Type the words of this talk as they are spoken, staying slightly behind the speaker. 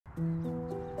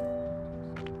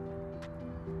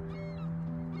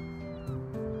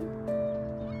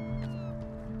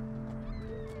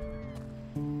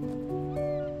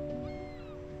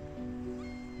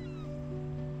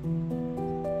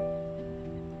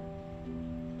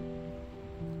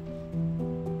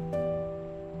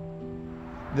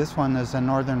This one is a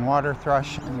northern water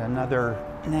thrush and another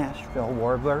Nashville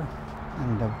warbler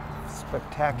and a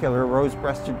spectacular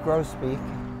rose-breasted grosbeak.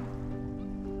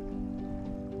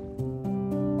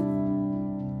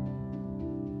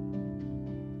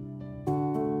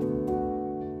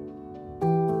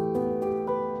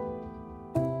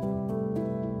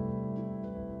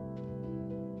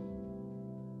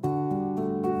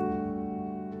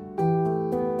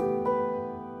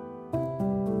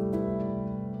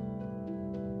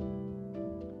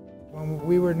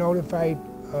 We were notified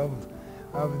of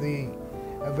the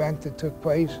event that took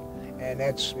place, and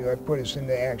that's what put us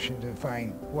into action to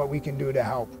find what we can do to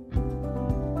help.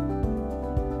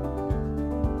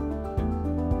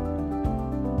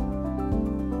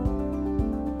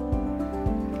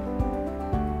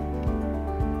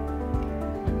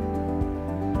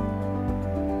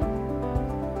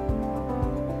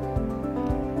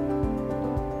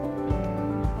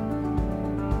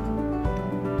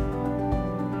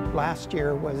 Last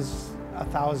year was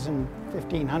 1,000,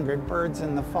 1,500 birds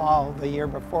in the fall. The year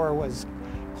before was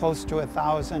close to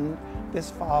 1,000. This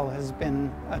fall has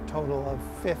been a total of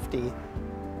 50.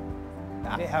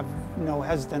 I have no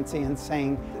hesitancy in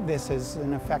saying this is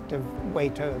an effective way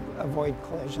to avoid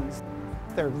collisions.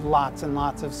 There are lots and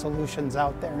lots of solutions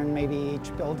out there, and maybe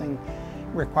each building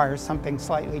requires something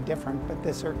slightly different, but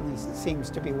this certainly seems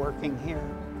to be working here.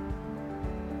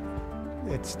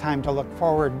 It's time to look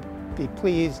forward. Be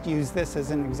pleased, use this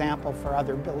as an example for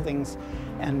other buildings,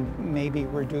 and maybe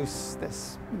reduce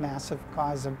this massive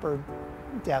cause of bird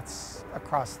deaths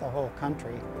across the whole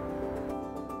country.